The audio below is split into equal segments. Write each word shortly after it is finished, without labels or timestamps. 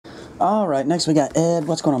Alright, next we got Ed.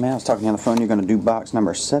 What's going on, man? I was talking on the phone. You're going to do box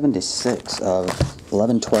number 76 of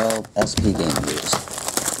 1112 SP Game Reviews.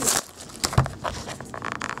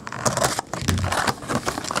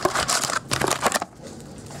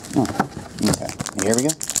 Oh, okay. Here we go.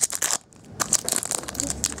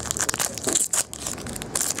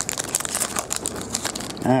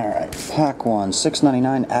 Alright, pack 1,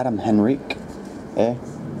 $6.99, Adam Henrique.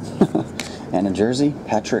 And a jersey,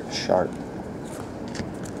 Patrick Sharp.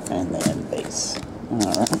 And then base.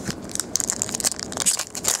 Alright.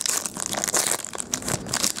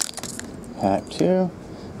 Pack 2,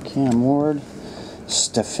 Cam Ward,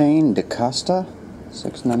 Stefan DaCosta,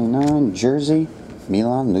 $6.99, jersey,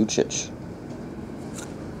 Milan Lucic.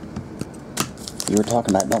 You were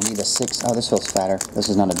talking about don't need a 6. Oh, this feels fatter. This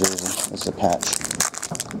is not a jersey. This is a patch.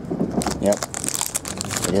 Yep.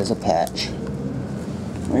 It is a patch.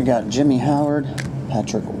 We got Jimmy Howard,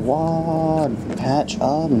 Patrick Waugh, patch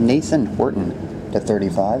of Nathan Horton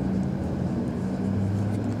 /35.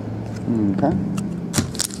 Okay.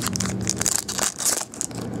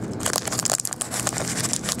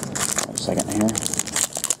 Wait a second here.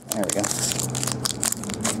 There we go.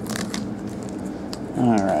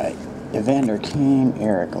 Alright. Evander Kane,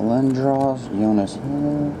 Eric Lindros, Jonas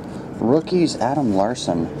Hill. Rookies, Adam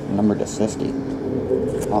Larson, numbered /50.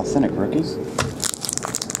 Authentic rookies.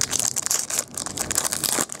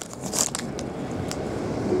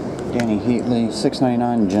 Danny Heatley,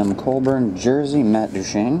 $6.99, Jim Colburn, jersey, Matt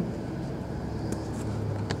Duchene.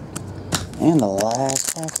 And the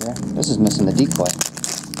last pack here. This is missing the decoy.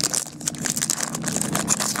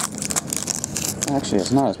 Actually,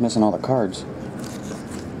 it's not. It's missing all the cards.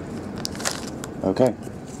 Okay.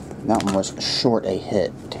 That one was short a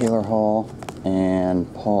hit. Taylor Hall and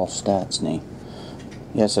Paul Stastny.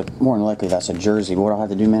 Yes, more than likely that's a jersey. What I'll have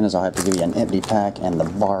to do, man, is I'll have to give you an empty pack and the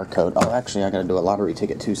barcode. Oh, actually, I got to do a lottery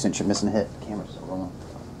ticket too since you're missing a hit. Camera's still rolling.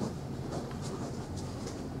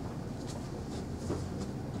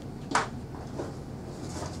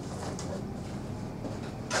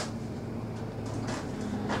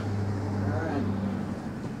 Alright.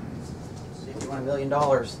 See if you win $1 million.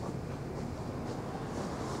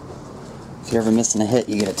 If you're ever missing a hit,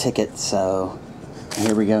 you get a ticket. So,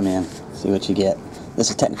 here we go, man. See what you get. This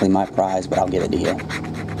is technically my prize, but I'll give it to you.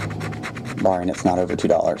 Barring it's not over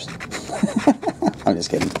 $2. I'm just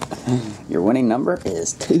kidding. Your winning number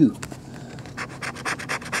is 2.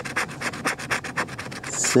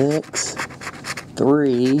 6,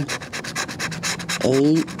 3,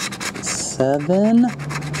 8, 7,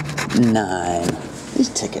 9. These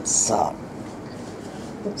tickets suck.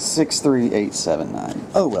 6, 3, 8, 7, 9.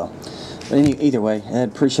 Oh well. But either way, I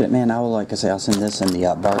appreciate it, man. I will, like I say, I'll send this in the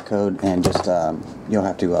barcode, and just you'll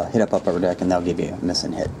have to hit up Upper Deck, and they'll give you a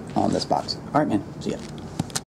missing hit on this box. All right, man. See ya.